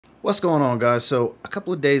What's going on, guys? So a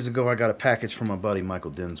couple of days ago I got a package from my buddy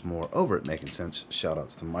Michael Dinsmore over at Making Sense. Shout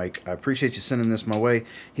outs to Mike. I appreciate you sending this my way.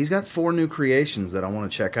 He's got 4 new creations that I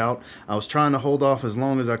want to check out. I was trying to hold off as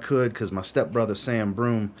long as I could because my stepbrother Sam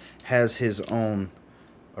Broom has his own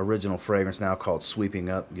original fragrance now called Sweeping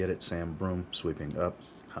Up. Get it? Sam Broom, Sweeping Up.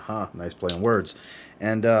 Haha, nice play on words.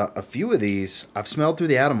 And a few of these I've smelled through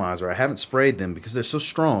the atomizer. I haven't sprayed them because they're so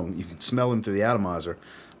strong. You can smell them through the atomizer.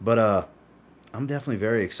 But I'm definitely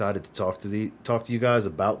very excited to talk to you guys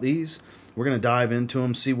about these. We're going to dive into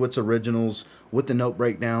them, see what's originals, what the note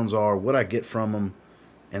breakdowns are, what I get from them,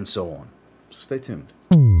 and so on. So stay tuned.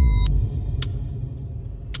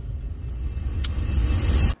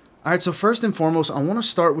 Alright, so first and foremost, I want to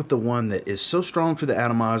start with the one that is so strong through the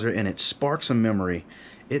atomizer and it sparks a memory.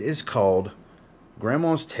 It is called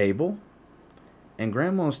Grandma's Table, and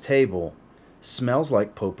Grandma's Table smells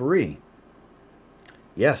like potpourri.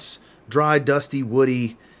 Yes, dry, dusty,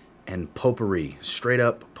 woody, and potpourri. Straight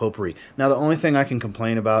up potpourri. Now, the only thing I can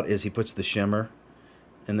complain about is he puts the shimmer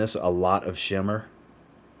in this, a lot of shimmer.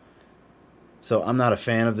 So I'm not a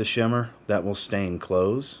fan of the shimmer. That will stain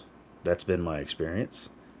clothes. That's been my experience.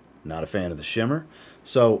 Not a fan of the shimmer.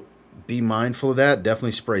 So be mindful of that.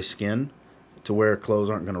 Definitely spray skin to where clothes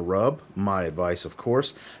aren't going to rub. My advice, of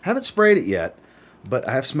course. Haven't sprayed it yet, but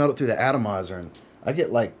I have smelled it through the atomizer, and I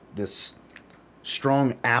get like this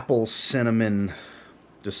strong apple, cinnamon,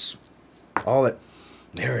 just all that.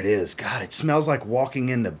 There it is. God, it smells like walking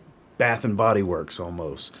into Bath and Body Works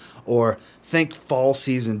almost. Or think fall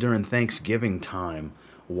season during Thanksgiving time,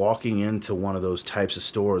 walking into one of those types of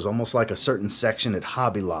stores, almost like a certain section at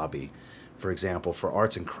Hobby Lobby, for example, for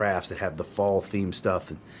arts and crafts that have the fall theme stuff.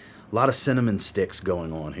 And a lot of cinnamon sticks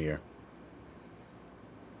going on here.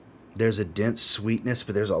 There's a dense sweetness,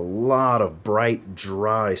 but there's a lot of bright,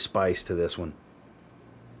 dry spice to this one.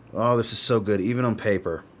 Oh, this is so good, even on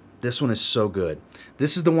paper. This one is so good.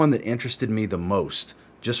 This is the one that interested me the most,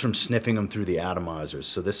 just from sniffing them through the atomizers.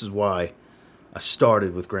 So this is why I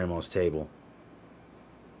started with Grandma's Table.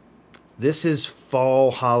 This is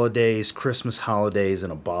fall holidays, Christmas holidays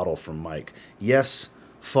in a bottle from Mike. Yes,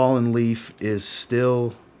 Fallen Leaf is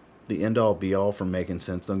still the end-all, be-all from Making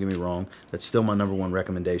Sense. Don't get me wrong. That's still my #1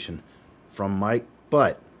 recommendation from Mike.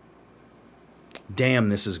 But, damn,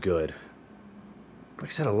 this is good. Like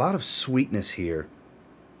I said, a lot of sweetness here.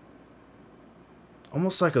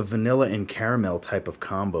 Almost like a vanilla and caramel type of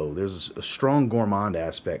combo. There's a strong gourmand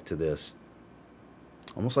aspect to this.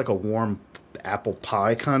 Almost like a warm apple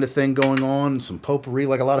pie kind of thing going on. Some potpourri,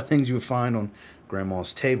 like a lot of things you would find on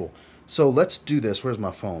Grandma's Table. So let's do this. Where's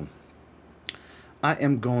my phone? I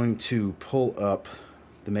am going to pull up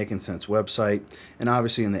the Making Sense website. And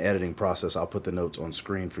obviously in the editing process, I'll put the notes on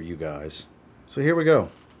screen for you guys. So here we go.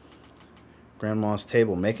 Grandma's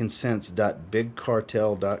Table,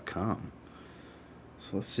 makingsense.bigcartel.com.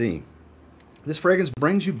 So let's see. This fragrance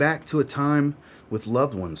brings you back to a time with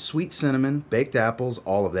loved ones. Sweet cinnamon, baked apples,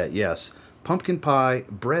 all of that, yes. Pumpkin pie,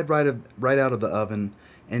 bread right out of the oven,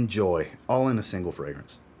 and joy, all in a single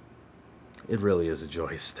fragrance. It really is a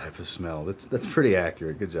joyous type of smell. That's pretty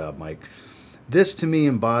accurate. Good job, Mike. This, to me,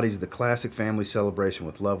 embodies the classic family celebration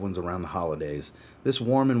with loved ones around the holidays. This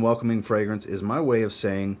warm and welcoming fragrance is my way of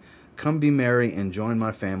saying, come be merry and join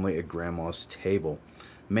my family at Grandma's Table.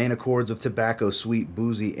 Main accords of tobacco, sweet,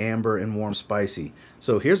 boozy, amber, and warm, spicy.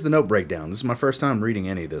 So here's the note breakdown. This is my first time reading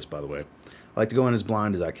any of this, by the way. I like to go in as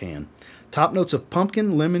blind as I can. Top notes of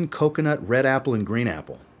pumpkin, lemon, coconut, red apple, and green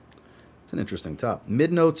apple. It's an interesting top.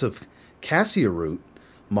 Mid notes of cassia root,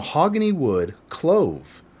 mahogany wood,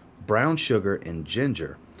 clove, brown sugar, and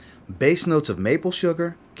ginger. Base notes of maple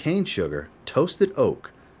sugar, cane sugar, toasted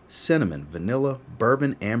oak, cinnamon, vanilla,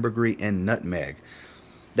 bourbon, ambergris, and nutmeg.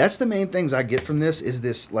 That's the main things I get from this. Is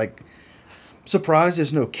this, like, surprised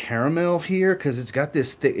there's no caramel here, because it's got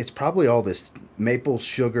this it's probably all this maple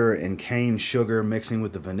sugar and cane sugar mixing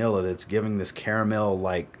with the vanilla that's giving this caramel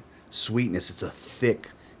like sweetness. It's a thick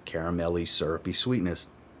caramelly syrupy sweetness.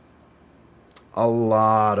 A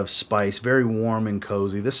lot of spice, very warm and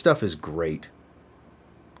cozy. This stuff is great.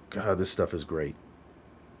 God, this stuff is great.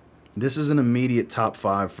 This is an immediate top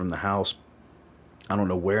 5 from the house. I don't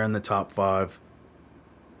know where in the top 5.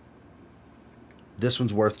 This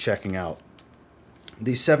one's worth checking out.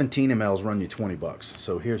 These 17 mLs run you 20 bucks.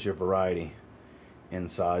 So here's your variety in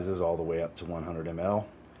sizes all the way up to 100 ml.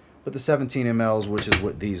 But the 17 mLs, which is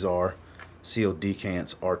what these are, sealed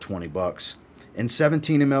decants, are 20 bucks. And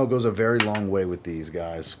 17 ml goes a very long way with these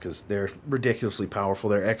guys because they're ridiculously powerful.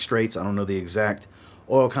 They're extracts. I don't know the exact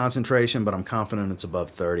oil concentration, but I'm confident it's above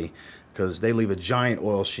 30 because they leave a giant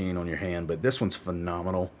oil sheen on your hand. But this one's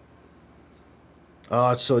phenomenal. Oh,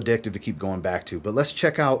 it's so addictive to keep going back to. But let's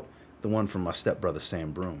check out the one from my stepbrother,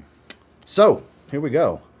 Sam Broom. So, here we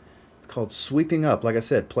go. It's called Sweeping Up. Like I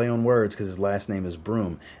said, play on words because his last name is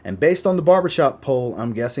Broom. And based on the barbershop poll,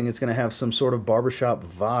 I'm guessing it's going to have some sort of barbershop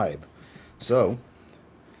vibe. So,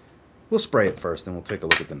 we'll spray it first, and we'll take a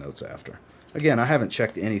look at the notes after. Again, I haven't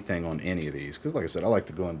checked anything on any of these because, like I said, I like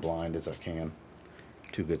to go in blind as I can.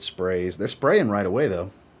 2 good sprays. They're spraying right away,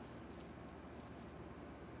 though.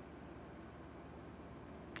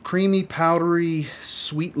 Creamy, powdery,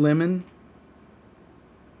 sweet lemon.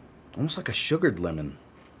 Almost like a sugared lemon.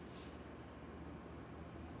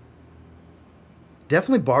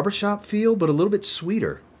 Definitely barbershop feel, but a little bit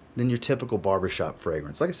sweeter than your typical barbershop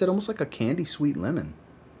fragrance. Like I said, almost like a candy sweet lemon.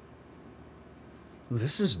 Ooh,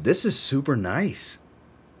 this is super nice.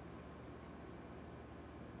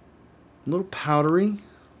 A little powdery.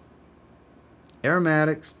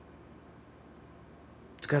 Aromatics.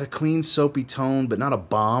 It's got a clean, soapy tone, but not a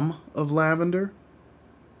bomb of lavender.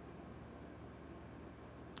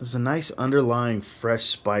 There's a nice underlying fresh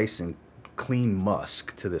spice and clean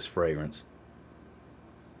musk to this fragrance.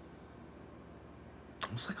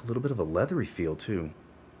 Almost like a little bit of a leathery feel, too.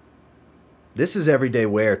 This is everyday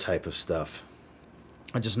wear type of stuff.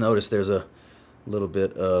 I just noticed there's a little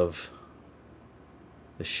bit of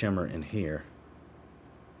the shimmer in here.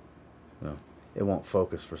 Well, it won't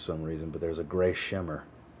focus for some reason, but there's a gray shimmer.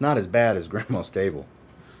 Not as bad as Grandma's Table.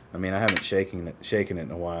 I mean, I haven't shaken it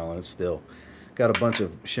in a while, and it's still got a bunch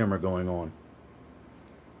of shimmer going on.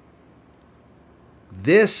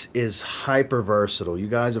 This is hyper versatile. You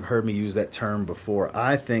guys have heard me use that term before.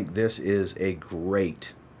 I think this is a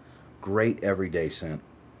great, great everyday scent.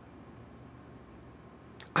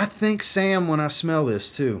 I think Sam when I smell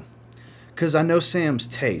this too, because I know Sam's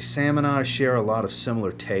taste. Sam and I share a lot of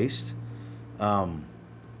similar taste.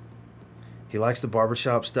 He likes the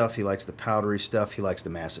barbershop stuff. He likes the powdery stuff. He likes the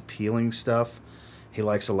mass appealing stuff. He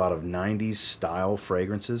likes a lot of 90s style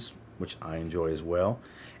fragrances, which I enjoy as well.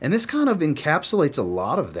 And this kind of encapsulates a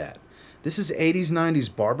lot of that. This is 80s,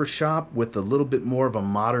 90s barbershop with a little bit more of a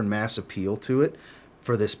modern mass appeal to it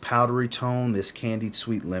for this powdery tone, this candied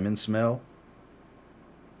sweet lemon smell.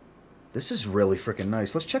 This is really freaking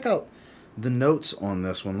nice. Let's check out the notes on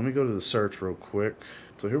this one. Let me go to the search real quick.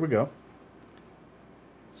 So here we go.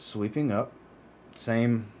 Sweeping Up.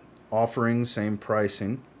 Same offering, same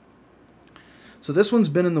pricing. So this one's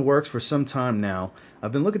been in the works for some time now.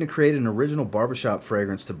 I've been looking to create an original barbershop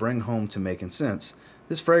fragrance to bring home to Making Sense.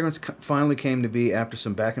 This fragrance finally came to be after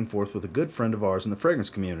some back and forth with a good friend of ours in the fragrance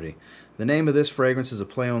community. The name of this fragrance is a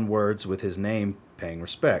play on words with his name paying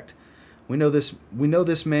respect. We know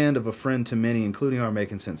this man of a friend to many, including our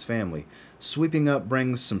Making Sense family. Sweeping Up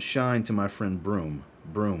brings some shine to my friend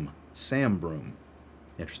Sam Broom.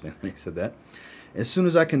 Interesting that he said that. As soon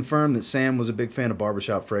as I confirmed that Sam was a big fan of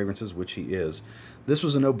barbershop fragrances, which he is, this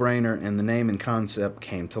was a no-brainer, and the name and concept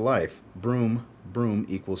came to life. Broom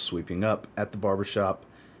equals sweeping up at the barbershop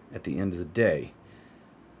at the end of the day.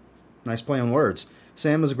 Nice play on words.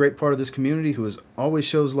 Sam is a great part of this community who always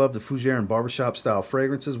shows love to fougere and barbershop-style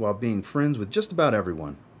fragrances while being friends with just about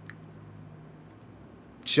everyone.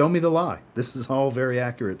 Show me the lie. This is all very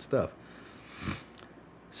accurate stuff.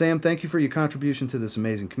 Sam, thank you for your contribution to this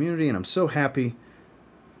amazing community, and I'm so happy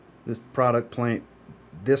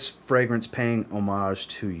this fragrance paying homage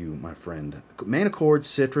to you, my friend. Main accord,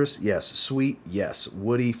 citrus, yes. Sweet, yes.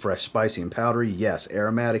 Woody, fresh, spicy, and powdery, yes.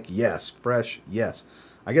 Aromatic, yes. Fresh, yes.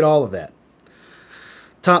 I get all of that.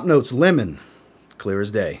 Top notes, lemon, clear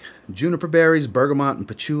as day. Juniper berries, bergamot, and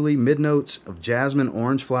patchouli. Mid notes of jasmine,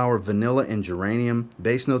 orange flower, vanilla, and geranium.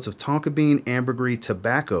 Base notes of tonka bean, ambergris,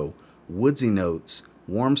 tobacco, woodsy notes,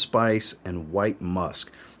 warm spice, and white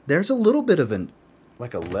musk. There's a little bit of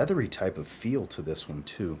like a leathery type of feel to this one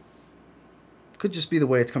too. Could just be the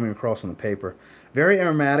way it's coming across on the paper. Very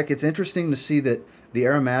aromatic. It's interesting to see that the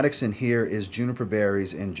aromatics in here is juniper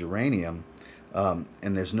berries and geranium, and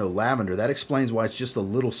there's no lavender. That explains why it's just a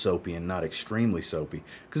little soapy and not extremely soapy.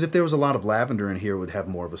 Because if there was a lot of lavender in here, it would have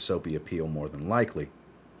more of a soapy appeal more than likely.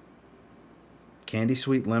 Candy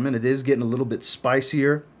sweet lemon. It is getting a little bit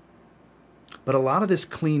spicier. But a lot of this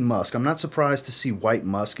clean musk. I'm not surprised to see white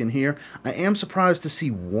musk in here. I am surprised to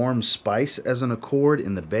see warm spice as an accord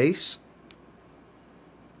in the base.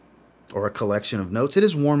 Or a collection of notes. It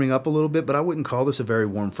is warming up a little bit, but I wouldn't call this a very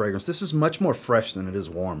warm fragrance. This is much more fresh than it is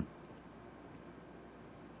warm.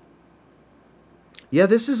 Yeah,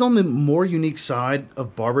 this is on the more unique side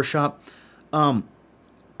of barbershop. Because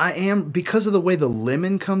of the way the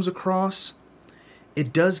lemon comes across,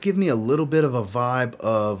 it does give me a little bit of a vibe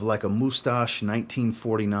of like a Moustache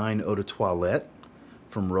 1949 Eau de Toilette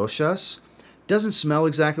from Rochas. Doesn't smell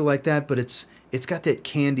exactly like that, but it's it's got that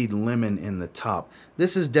candied lemon in the top.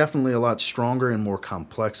 This is definitely a lot stronger and more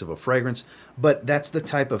complex of a fragrance, but that's the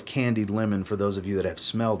type of candied lemon, for those of you that have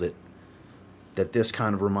smelled it, that this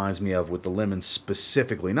kind of reminds me of, with the lemon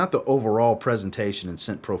specifically. Not the overall presentation and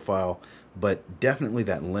scent profile, but definitely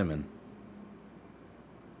that lemon.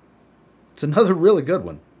 It's another really good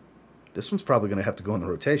one. This one's probably going to have to go in the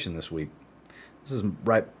rotation this week. This is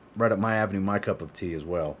right up my avenue, my cup of tea as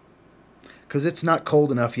well. Because it's not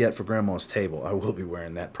cold enough yet for Grandma's table. I will be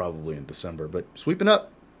wearing that probably in December. But sweeping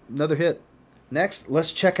up, another hit. Next,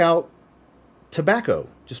 let's check out tobacco.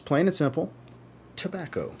 Just plain and simple,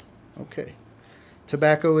 tobacco. Okay,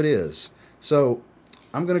 tobacco it is. So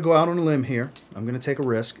I'm going to go out on a limb here. I'm going to take a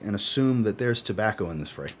risk and assume that there's tobacco in this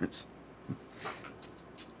fragrance.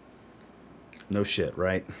 No shit,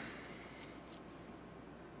 right?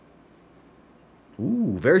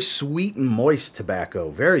 Ooh, very sweet and moist tobacco.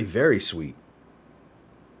 Very, very sweet.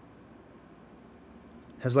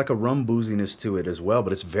 Has like a rum booziness to it as well,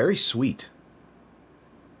 but it's very sweet.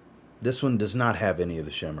 This one does not have any of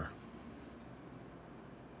the shimmer.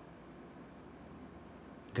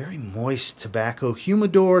 Very moist tobacco.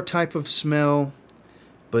 Humidor type of smell,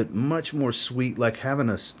 but much more sweet, like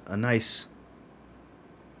having a nice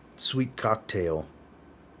sweet cocktail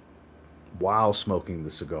while smoking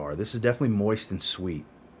the cigar. This is definitely moist and sweet.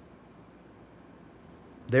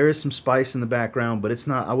 There is some spice in the background, but it's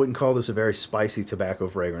not, I wouldn't call this a very spicy tobacco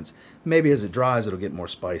fragrance. Maybe as it dries, it'll get more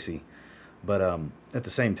spicy. But at the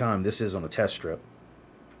same time, this is on a test strip.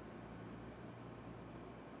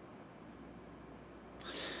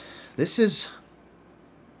 This is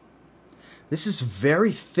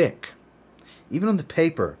very thick. Even on the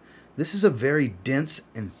paper, this is a very dense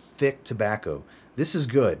and thick tobacco. This is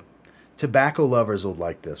good. Tobacco lovers will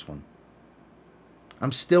like this one.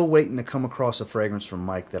 I'm still waiting to come across a fragrance from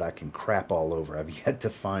Mike that I can crap all over. I've yet to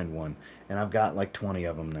find one, and I've got like 20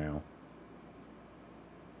 of them now.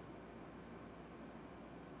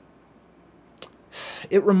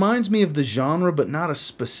 It reminds me of the genre, but not a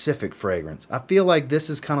specific fragrance. I feel like this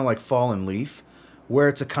is kind of like Fallen Leaf, where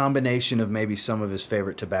it's a combination of maybe some of his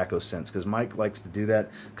favorite tobacco scents, because Mike likes to do that,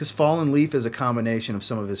 because Fallen Leaf is a combination of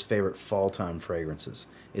some of his favorite fall-time fragrances.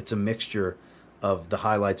 It's a mixture of the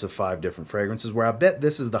highlights of 5 different fragrances, where I bet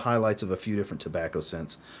this is the highlights of a few different tobacco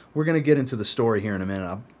scents. We're going to get into the story here in a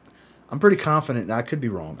minute. I'm pretty confident, I could be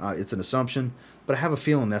wrong. It's an assumption, but I have a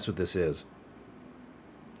feeling that's what this is.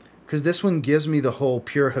 Because this one gives me the whole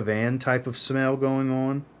pure Havana type of smell going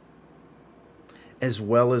on, as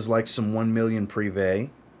well as like some 1 Million Privé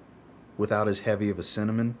without as heavy of a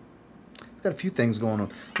cinnamon. Got a few things going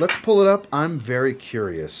on. Let's pull it up. I'm very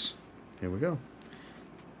curious. Here we go.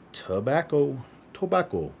 Tobacco.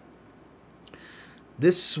 Tobacco.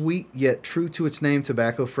 This sweet yet true to its name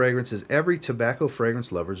tobacco fragrance is every tobacco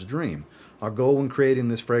fragrance lover's dream. Our goal when creating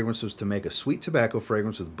this fragrance was to make a sweet tobacco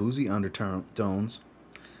fragrance with boozy undertones.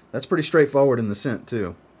 That's pretty straightforward in the scent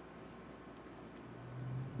too.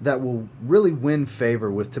 That will really win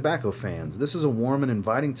favor with tobacco fans. This is a warm and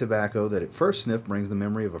inviting tobacco that at first sniff brings the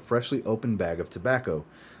memory of a freshly opened bag of tobacco.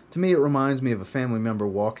 To me, it reminds me of a family member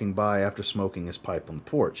walking by after smoking his pipe on the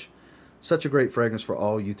porch. Such a great fragrance for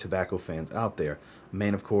all you tobacco fans out there.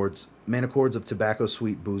 Main accords of tobacco,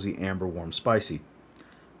 sweet, boozy, amber, warm, spicy.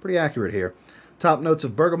 Pretty accurate here. Top notes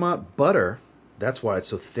of bergamot, butter. That's why it's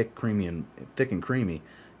so thick, and creamy.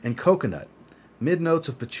 And coconut. Mid notes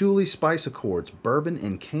of patchouli, spice accords, bourbon,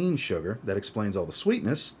 and cane sugar. That explains all the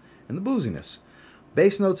sweetness and the booziness.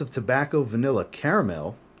 Base notes of tobacco, vanilla,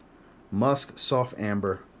 caramel, musk, soft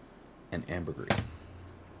amber, and ambergris.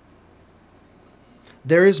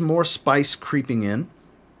 There is more spice creeping in.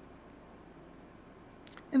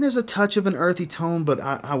 And there's a touch of an earthy tone, but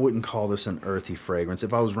I wouldn't call this an earthy fragrance.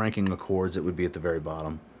 If I was ranking accords, it would be at the very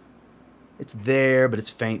bottom. It's there, but it's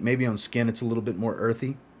faint. Maybe on skin it's a little bit more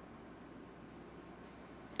earthy.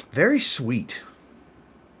 Very sweet.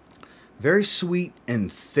 Very sweet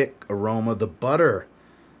and thick aroma. The butter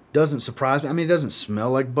doesn't surprise me. I mean, it doesn't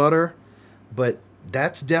smell like butter, but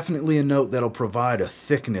that's definitely a note that'll provide a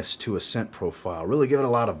thickness to a scent profile. Really give it a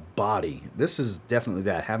lot of body. This is definitely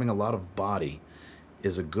that. Having a lot of body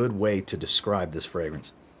is a good way to describe this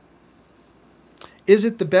fragrance. Is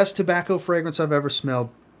it the best tobacco fragrance I've ever smelled?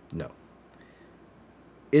 No.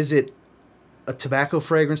 Is it a tobacco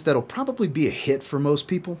fragrance that'll probably be a hit for most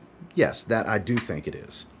people? Yes, that I do think it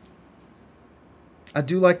is. I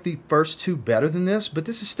do like the first 2 better than this, but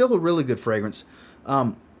this is still a really good fragrance.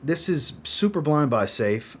 This is super blind buy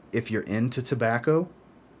safe if you're into tobacco.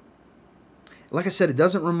 Like I said, it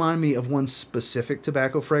doesn't remind me of one specific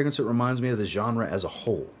tobacco fragrance. It reminds me of the genre as a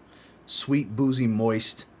whole. Sweet, boozy,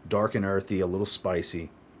 moist, dark and earthy, a little spicy.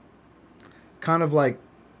 Kind of like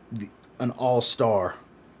an all-star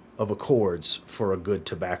of accords for a good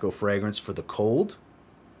tobacco fragrance for the cold.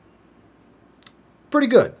 Pretty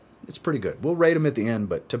good. It's pretty good. We'll rate them at the end,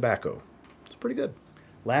 but tobacco, it's pretty good.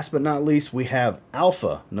 Last but not least, we have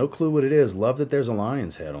Alpha. No clue what it is. Love that there's a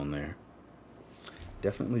lion's head on there.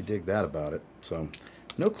 Definitely dig that about it. So,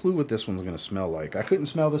 no clue what this one's going to smell like. I couldn't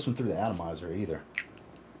smell this one through the atomizer either.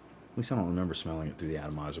 At least I don't remember smelling it through the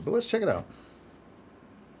atomizer. But let's check it out.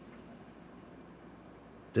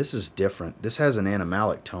 This is different. This has an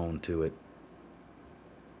animalic tone to it.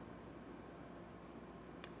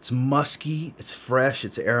 It's musky, it's fresh,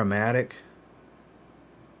 it's aromatic.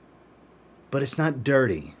 But it's not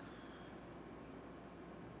dirty.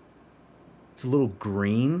 It's a little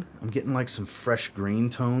green. I'm getting like some fresh green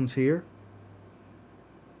tones here.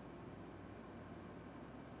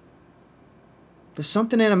 There's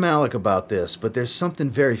something animalic about this, but there's something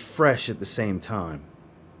very fresh at the same time.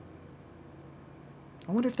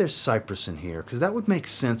 I wonder if there's cypress in here, because that would make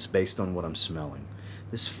sense based on what I'm smelling.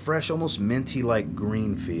 This fresh, almost minty-like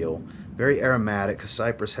green feel. Very aromatic, because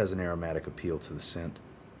cypress has an aromatic appeal to the scent.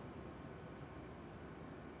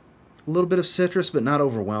 A little bit of citrus, but not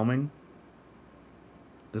overwhelming.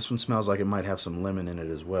 This one smells like it might have some lemon in it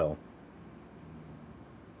as well.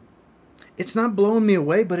 It's not blowing me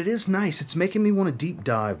away, but it is nice. It's making me want to deep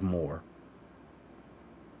dive more.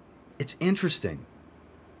 It's interesting.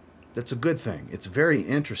 That's a good thing. It's very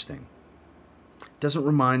interesting. It doesn't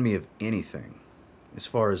remind me of anything as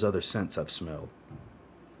far as other scents I've smelled.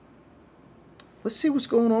 Let's see what's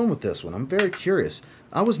going on with this one. I'm very curious.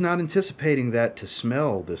 I was not anticipating that to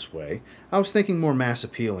smell this way. I was thinking more mass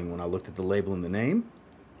appealing when I looked at the label and the name.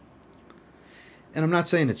 And I'm not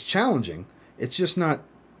saying it's challenging. It's just not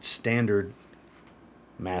standard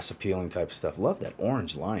mass appealing type of stuff. Love that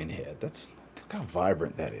orange lion head. Look how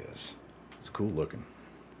vibrant that is. It's cool looking.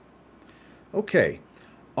 Okay,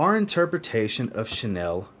 our interpretation of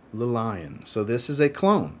Chanel Le Lion. So this is a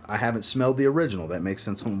clone. I haven't smelled the original. That makes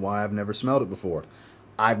sense on why I've never smelled it before.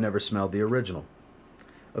 I've never smelled the original.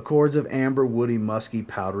 Accords of amber, woody, musky,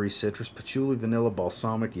 powdery, citrus, patchouli, vanilla,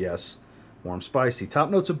 balsamic, yes, warm, spicy. Top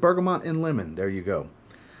notes of bergamot and lemon. There you go.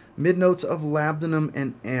 Mid notes of labdanum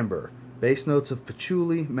and amber. Base notes of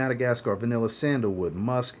patchouli, Madagascar, vanilla, sandalwood,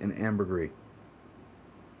 musk, and ambergris.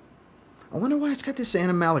 I wonder why it's got this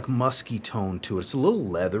animalic musky tone to it. It's a little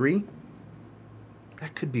leathery.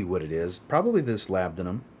 That could be what it is. Probably this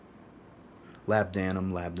labdanum.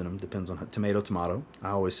 Labdanum, depends on tomato. I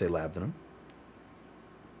always say labdanum.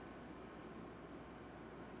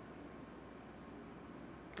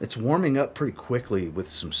 It's warming up pretty quickly with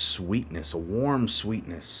some sweetness, a warm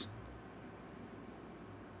sweetness.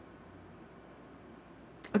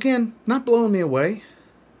 Again, not blowing me away,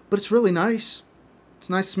 but it's really nice. It's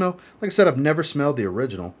a nice smell. Like I said, I've never smelled the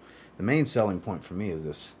original. The main selling point for me is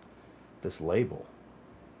this label.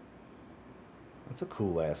 That's a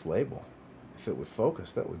cool-ass label. If it would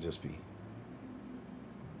focus, that would just be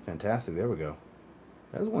fantastic. There we go.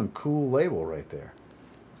 That is one cool label right there.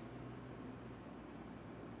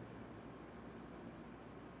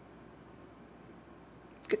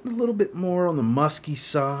 It's getting a little bit more on the musky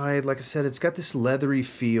side. Like I said, it's got this leathery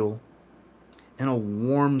feel and a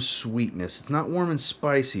warm sweetness. It's not warm and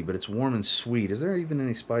spicy, but it's warm and sweet. Is there even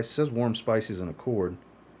any spice? It says warm spices in accord.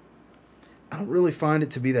 I don't really find it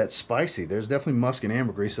to be that spicy. There's definitely musk and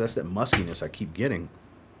ambergris, so that's that muskiness I keep getting.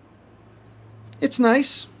 It's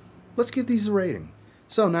nice. Let's give these a rating.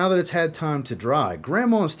 So now that it's had time to dry,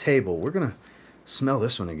 Grandma's Table. We're going to smell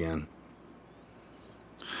this one again.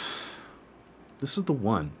 This is the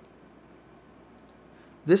one.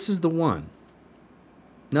 This is the one.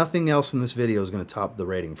 Nothing else in this video is going to top the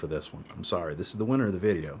rating for this one. I'm sorry. This is the winner of the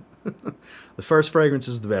video. The first fragrance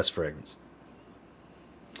is the best fragrance.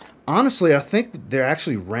 Honestly, I think they're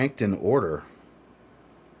actually ranked in order.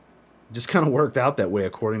 Just kind of worked out that way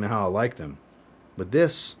according to how I like them. But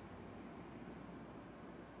this,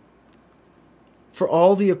 for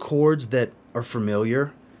all the accords that are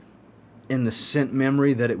familiar and the scent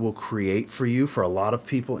memory that it will create for you, for a lot of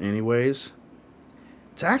people anyways,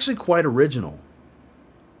 it's actually quite original,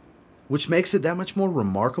 which makes it that much more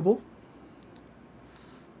remarkable.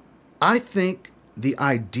 I think the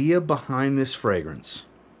idea behind this fragrance,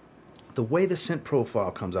 the way the scent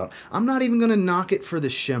profile comes out, I'm not even going to knock it for the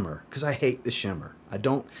shimmer, because I hate the shimmer. I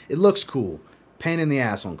don't. It looks cool. Pain in the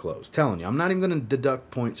ass on clothes. Telling you, I'm not even going to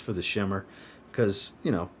deduct points for the shimmer, because,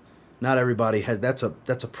 you know, not everybody has. That's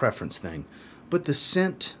a preference thing. But the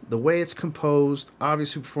scent, the way it's composed,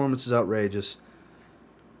 obviously performance is outrageous.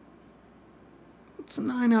 It's a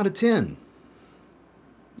 9 out of 10.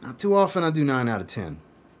 Not too often I do 9 out of 10.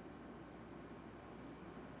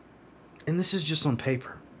 And this is just on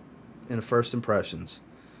paper, in a first impressions.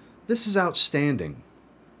 This is outstanding.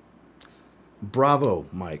 Bravo,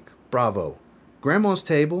 Mike. Bravo. Grandma's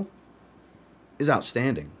Table is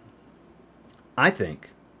outstanding. I think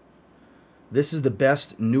this is the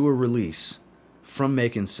best newer release from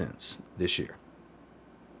Makin since this year.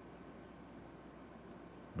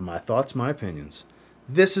 My thoughts, my opinions.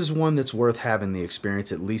 This is one that's worth having the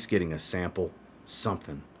experience, at least getting a sample,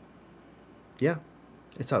 something. Yeah,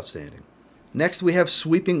 it's outstanding. Next we have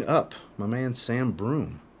Sweeping Up, my man Sam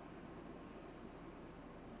Broom.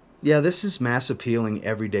 Yeah, this is mass appealing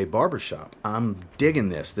everyday barbershop. I'm digging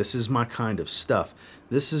this. This is my kind of stuff.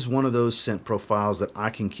 This is one of those scent profiles that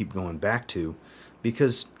I can keep going back to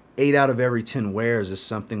because 8 out of every 10 wears is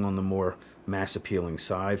something on the more mass appealing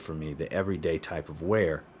side for me, the everyday type of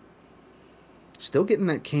wear. Still getting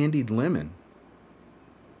that candied lemon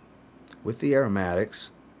with the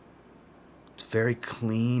aromatics. It's very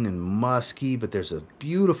clean and musky, but there's a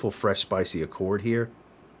beautiful fresh spicy accord here.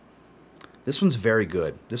 This one's very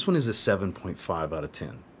good. This one is a 7.5 out of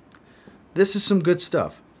 10. This is some good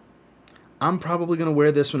stuff. I'm probably going to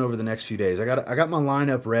wear this one over the next few days. I got my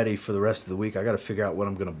lineup ready for the rest of the week. I got to figure out what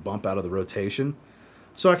I'm going to bump out of the rotation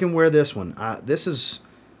so I can wear this one. This is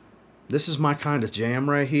my kind of jam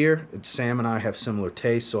right here. Sam and I have similar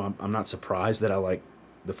tastes, so I'm not surprised that I like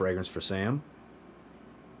the fragrance for Sam.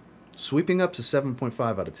 Sweeping Up's a 7.5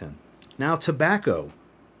 out of 10. Now, tobacco.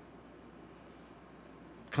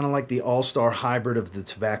 Kind of like the all-star hybrid of the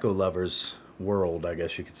tobacco lovers world, I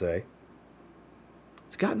guess you could say.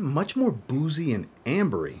 It's gotten much more boozy and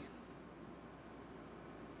ambery.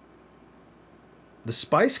 The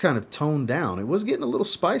spice kind of toned down. It was getting a little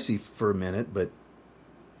spicy for a minute, but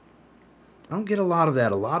I don't get a lot of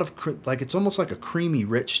that. A lot of, like, it's almost like a creamy,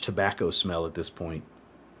 rich tobacco smell at this point.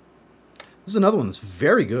 This is another one that's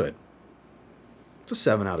very good. It's a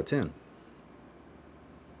 7 out of 10.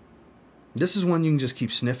 This is one you can just keep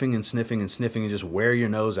sniffing and sniffing and sniffing and just wear your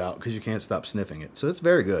nose out because you can't stop sniffing it. So it's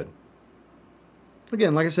very good.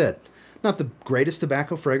 Again, like I said, not the greatest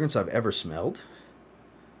tobacco fragrance I've ever smelled.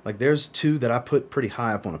 Like, there's two that I put pretty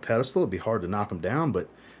high up on a pedestal. It'd be hard to knock them down, but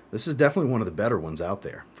this is definitely one of the better ones out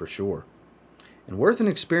there, for sure. And worth an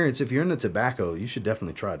experience. If you're into tobacco, you should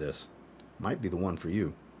definitely try this. Might be the one for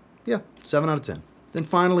you. Yeah, 7 out of 10. Then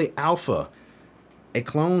finally, Alpha, a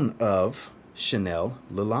clone of Chanel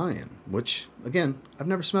Le Lion, which, again, I've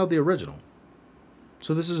never smelled the original.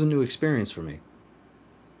 So this is a new experience for me.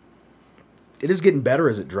 It is getting better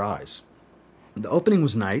as it dries. The opening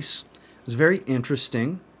was nice. It was very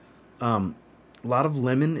interesting. A lot of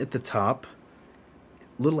lemon at the top.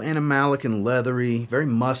 A little animalic and leathery. Very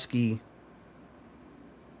musky.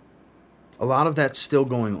 A lot of that's still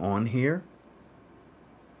going on here.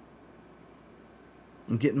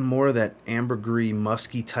 I'm getting more of that ambergris,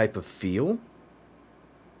 musky type of feel.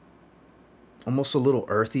 Almost a little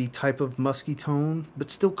earthy type of musky tone,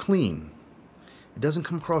 but still clean. It doesn't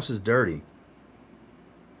come across as dirty.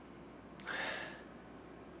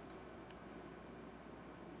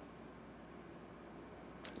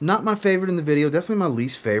 Not my favorite in the video, definitely my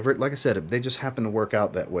least favorite. Like I said, they just happen to work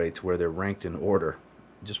out that way to where they're ranked in order.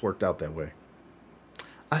 It just worked out that way.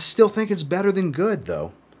 I still think it's better than good,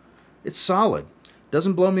 though. It's solid.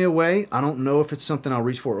 Doesn't blow me away. I don't know if it's something I'll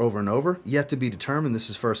reach for over and over. Yet to be determined. This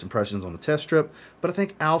is first impressions on the test strip. But I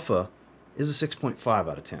think Alpha is a 6.5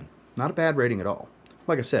 out of 10. Not a bad rating at all.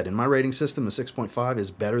 Like I said, in my rating system, a 6.5 is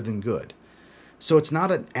better than good. So it's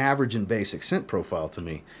not an average and basic scent profile to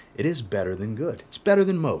me. It is better than good. It's better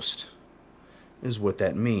than most, is what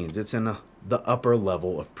that means. It's in the upper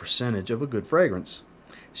level of percentage of a good fragrance.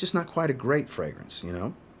 It's just not quite a great fragrance, you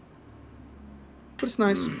know? But it's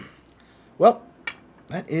nice. Well,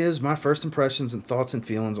 that is my first impressions and thoughts and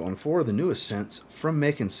feelings on 4 of the newest scents from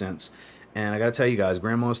Makin Scents. And I got to tell you guys,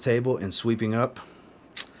 Grandma's Table and Sweeping Up,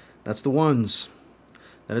 that's the ones.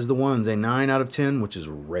 That is the ones. A 9 out of 10, which is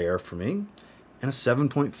rare for me, and a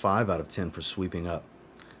 7.5 out of 10 for Sweeping Up.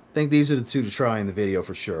 I think these are the 2 to try in the video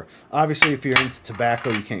for sure. Obviously, if you're into tobacco,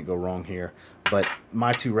 you can't go wrong here. But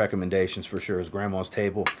my 2 recommendations for sure is Grandma's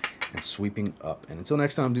Table and Sweeping Up. And until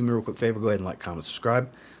next time, do me a real quick favor. Go ahead and like, comment,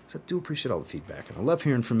 subscribe. I do appreciate all the feedback, and I love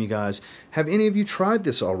hearing from you guys. Have any of you tried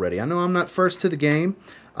this already? I know I'm not first to the game.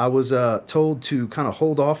 I was told to kind of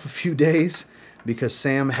hold off a few days because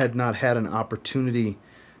Sam had not had an opportunity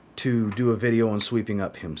to do a video on Sweeping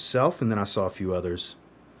Up himself, and then I saw a few others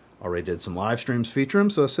already did some live streams feature him,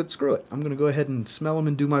 so I said, screw it. I'm going to go ahead and smell them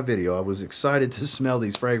and do my video. I was excited to smell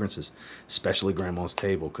these fragrances, especially Grandma's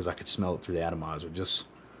Table, because I could smell it through the atomizer. Just,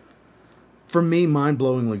 for me,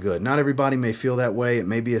 mind-blowingly good. Not everybody may feel that way. It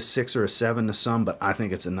may be a 6 or a 7 to some, but I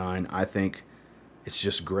think it's a 9. I think it's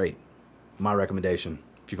just great. my recommendation.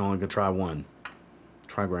 If you're only going to try one,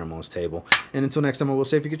 try Grandma's Table. And until next time, I will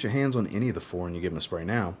say, if you get your hands on any of the 4 and you give them a spray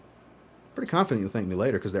now, pretty confident you'll thank me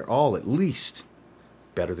later, because they're all at least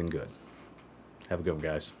better than good. Have a good one,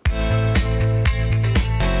 guys.